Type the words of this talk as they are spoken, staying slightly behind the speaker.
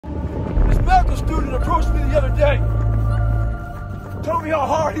dude that approached me the other day. Told me how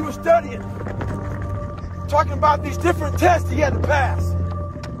hard he was studying. Talking about these different tests he had to pass.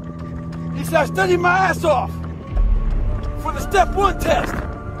 He said, I studied my ass off for the step 1 test,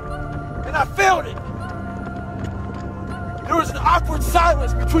 and I failed it. There was an awkward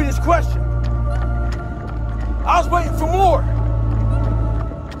silence between his questions. I was waiting for more.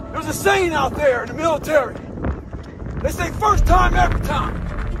 There's a saying out there in the military. They say first time, every time.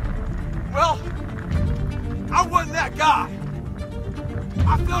 Well, I wasn't that guy.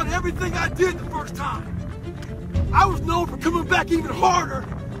 I failed everything I did the first time. I was known for coming back even harder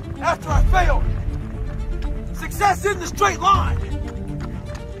after I failed. Success isn't a straight line.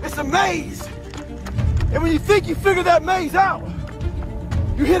 It's a maze. And when you think you figure that maze out,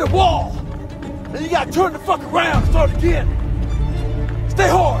 you hit a wall. And you gotta turn the fuck around and start again. Stay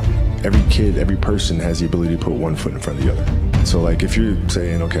hard. Every kid, every person has the ability to put one foot in front of the other. So like if you're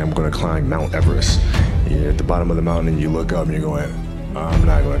saying, okay, I'm gonna climb Mount Everest, you're at the bottom of the mountain and you look up and you're going, I'm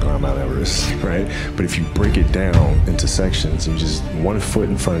not gonna climb Mount Everest, right? But if you break it down into sections, and you just one foot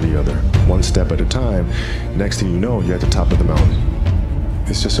in front of the other, one step at a time, next thing you know, you're at the top of the mountain.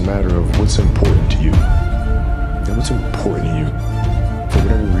 It's just a matter of what's important to you. And what's important to you. For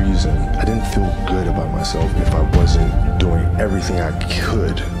whatever reason, I didn't feel good about myself if I wasn't doing everything I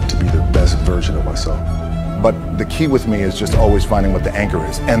could to be the best version of myself. But the key with me is just always finding what the anchor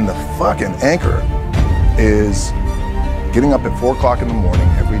is. And the fucking anchor is getting up at 4 o'clock in the morning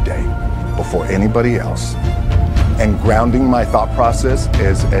every day before anybody else and grounding my thought process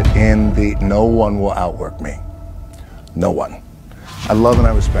is in the no one will outwork me. No one. I love and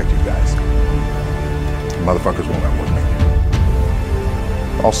I respect you guys. Motherfuckers won't outwork me.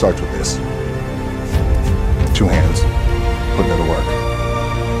 All starts with this. 2 hands, putting it to work.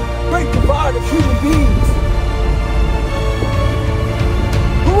 Great divide of human beings.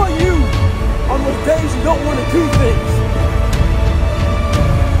 Who are you on those days you don't want to do things?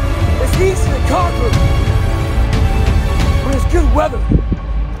 It's easy to conquer when it's good weather.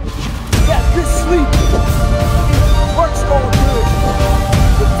 You got good sleep. Work's going good.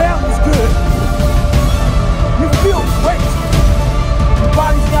 The family's good. You feel great. Your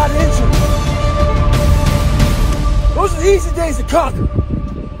body's not injured. Those are the easy days to conquer.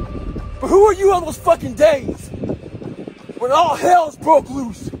 But who are you on those fucking days when all hell's broke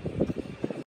loose?